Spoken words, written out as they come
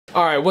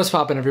Alright, what's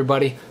poppin'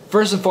 everybody?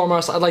 First and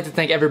foremost, I'd like to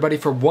thank everybody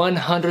for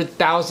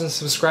 100,000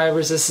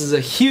 subscribers. This is a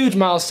huge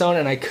milestone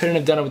and I couldn't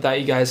have done it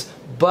without you guys.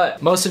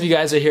 But most of you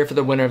guys are here for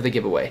the winner of the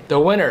giveaway. The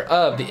winner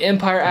of the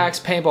Empire Axe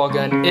paintball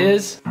gun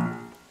is...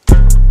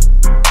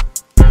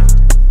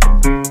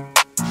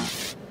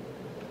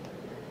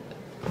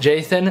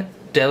 Jathan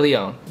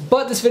DeLeon.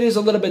 But this video is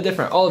a little bit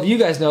different. All of you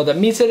guys know that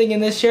me sitting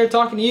in this chair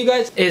talking to you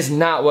guys is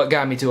not what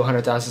got me to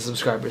 100,000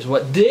 subscribers.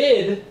 What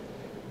did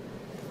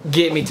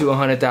get me to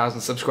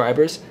 100,000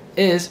 subscribers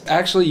is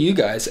actually you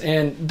guys.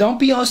 And don't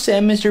be all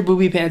sad, Mr.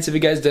 Booby Pants, if you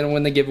guys didn't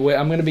win the giveaway.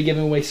 I'm gonna be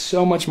giving away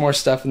so much more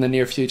stuff in the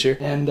near future.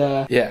 And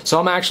yeah, so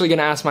I'm actually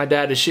gonna ask my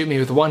dad to shoot me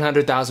with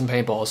 100,000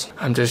 paintballs.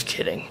 I'm just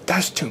kidding.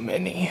 That's too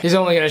many. He's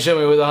only gonna shoot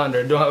me with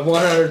 100.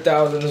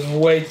 100,000 is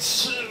way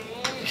too...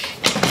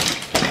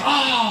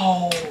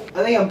 Oh!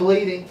 I think I'm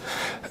bleeding.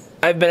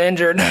 I've been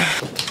injured.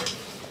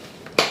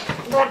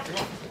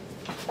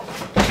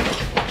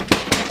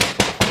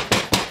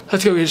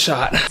 Let's go get a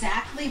shot.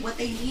 Exactly what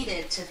they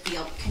needed to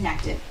feel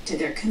connected to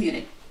their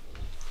community.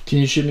 Can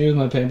you shoot me with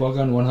my paintball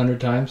gun 100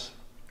 times?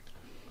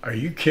 Are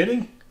you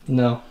kidding?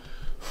 No.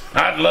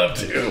 I'd love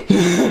to.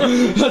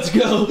 Let's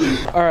go.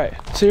 Alright,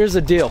 so here's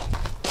the deal.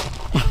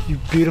 You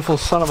beautiful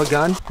son of a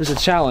gun. There's a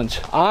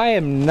challenge. I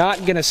am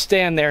not gonna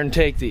stand there and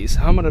take these.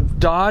 I'm gonna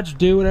dodge,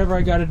 do whatever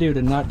I gotta do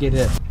to not get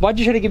hit. Why'd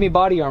you try to give me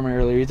body armor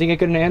earlier? You think I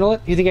couldn't handle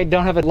it? You think I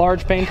don't have a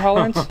large pain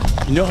tolerance?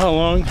 You know how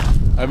long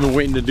I've been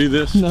waiting to do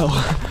this? No.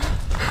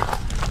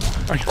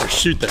 I'm gonna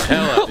shoot the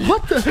hell out of you.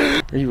 What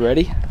the? Are you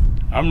ready?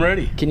 I'm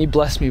ready. Can you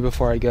bless me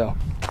before I go?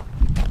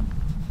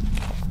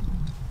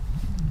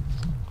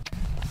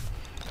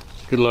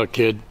 Good luck,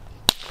 kid.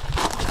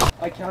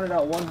 I counted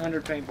out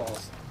 100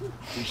 paintballs.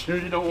 You sure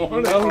you don't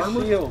want No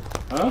armor? shield.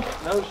 Huh?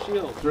 No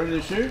shield. Ready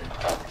to shoot?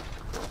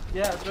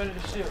 Yeah, it's ready to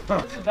shoot.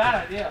 This is a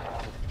bad idea.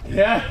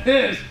 Yeah, it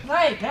is.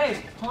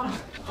 Hey, hold on.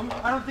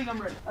 I don't think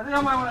I'm ready. I think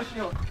I might want a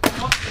shield.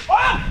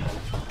 Oh!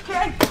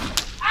 Okay.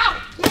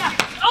 Ow! Yeah!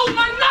 Oh,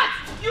 my nuts!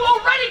 You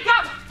already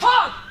got...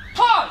 Pause!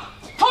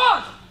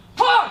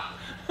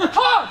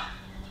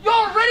 You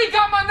already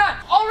got my nut!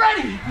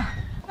 Already!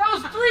 That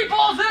was 3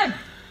 balls in!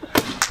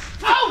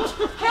 Ouch!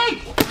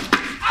 Hey!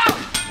 Ow!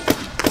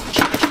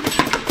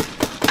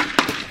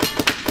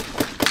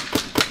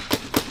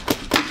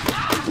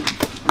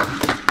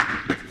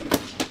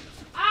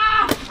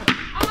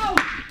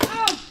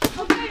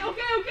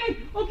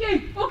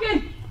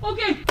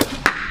 Okay.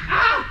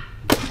 Ah!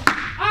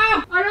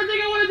 I don't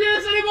think I want to do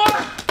this anymore.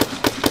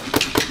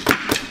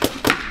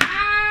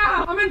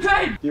 Ah! I'm in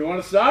pain. You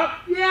want to stop?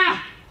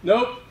 Yeah.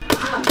 Nope. I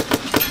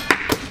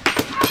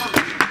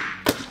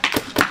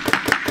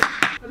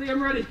think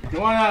I'm ready.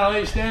 Come on out, I'll let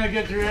you stand and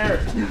get through air.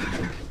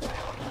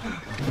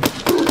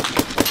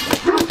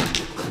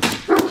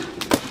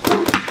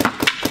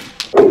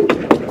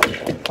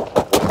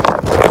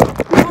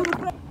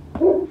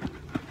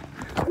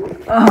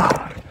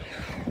 Oh,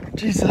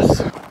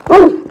 Jesus.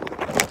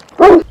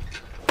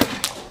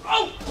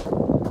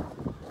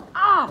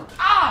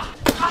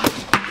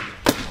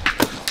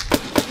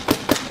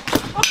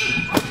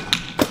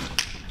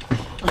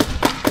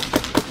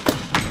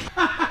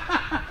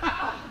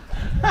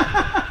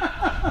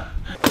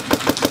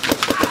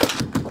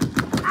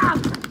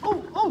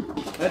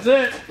 That's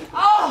it.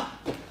 Oh!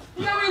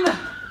 You got me in the...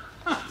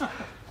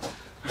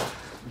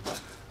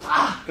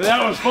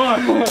 That was fun.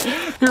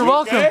 You're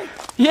welcome. Okay?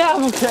 Yeah,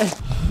 I'm okay.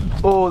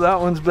 Oh, that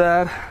one's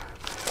bad.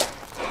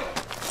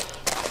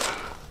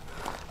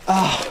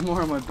 Ah,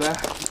 more on my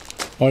back.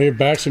 Oh, your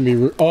back's gonna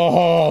be...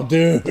 Oh,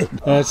 dude.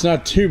 It's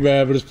not too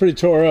bad, but it's pretty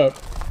tore up.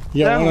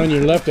 You got one on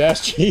your left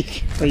ass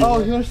cheek.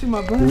 Oh, you wanna see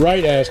my burn?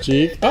 Right ass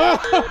cheek. Oh,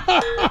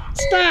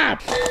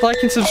 stop! Like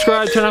and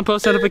subscribe, turn on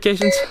post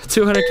notifications.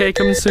 200K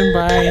coming soon,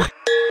 bye.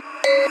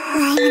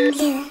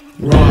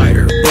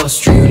 Rider,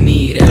 buster, you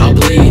need it, I'll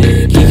bleed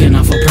it. Geeking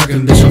off a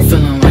perkin', bitch, I'm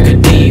feeling like a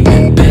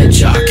demon.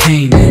 Bitch, I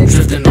came in.